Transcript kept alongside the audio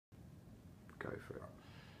go for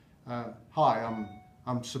it. Hi,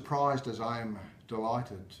 I'm surprised as I am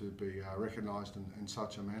delighted to be recognised in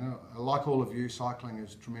such a manner. Like all of you, cycling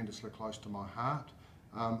is tremendously close to my heart,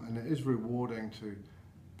 and it is rewarding to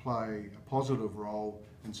play a positive role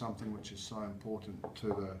in something which is so important to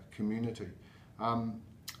the community.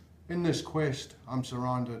 In this quest, I'm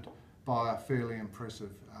surrounded by a fairly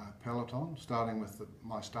impressive peloton, starting with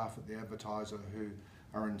my staff at the Advertiser, who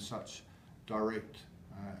are in such direct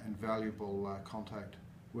and valuable contact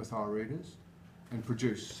with our readers and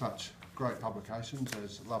produce such great publications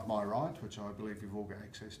as Love My Ride, which I believe you've all got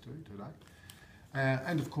access to today,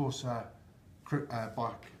 and of course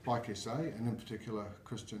Bike SA, and in particular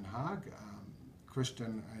Christian Haag.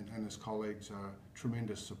 Christian and his colleagues are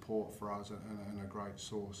tremendous support for us and a great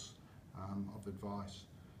source of advice.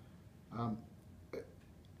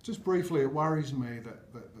 Just briefly, it worries me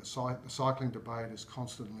that the cycling debate is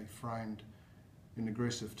constantly framed in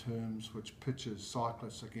aggressive terms, which pitches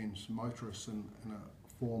cyclists against motorists in a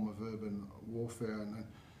form of urban warfare. And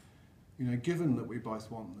you know, given that we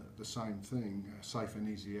both want the same thing, safe and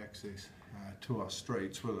easy access to our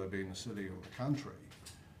streets, whether it be in the city or the country,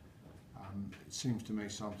 it seems to me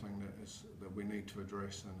something that we need to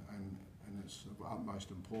address and it's of utmost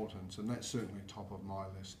importance. And that's certainly top of my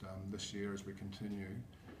list this year as we continue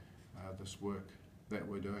this work that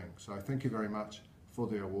we're doing. So thank you very much for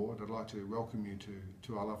the award. I'd like to welcome you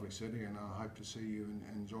to our lovely city, and I hope to see you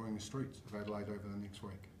enjoying the streets of Adelaide over the next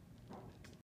week.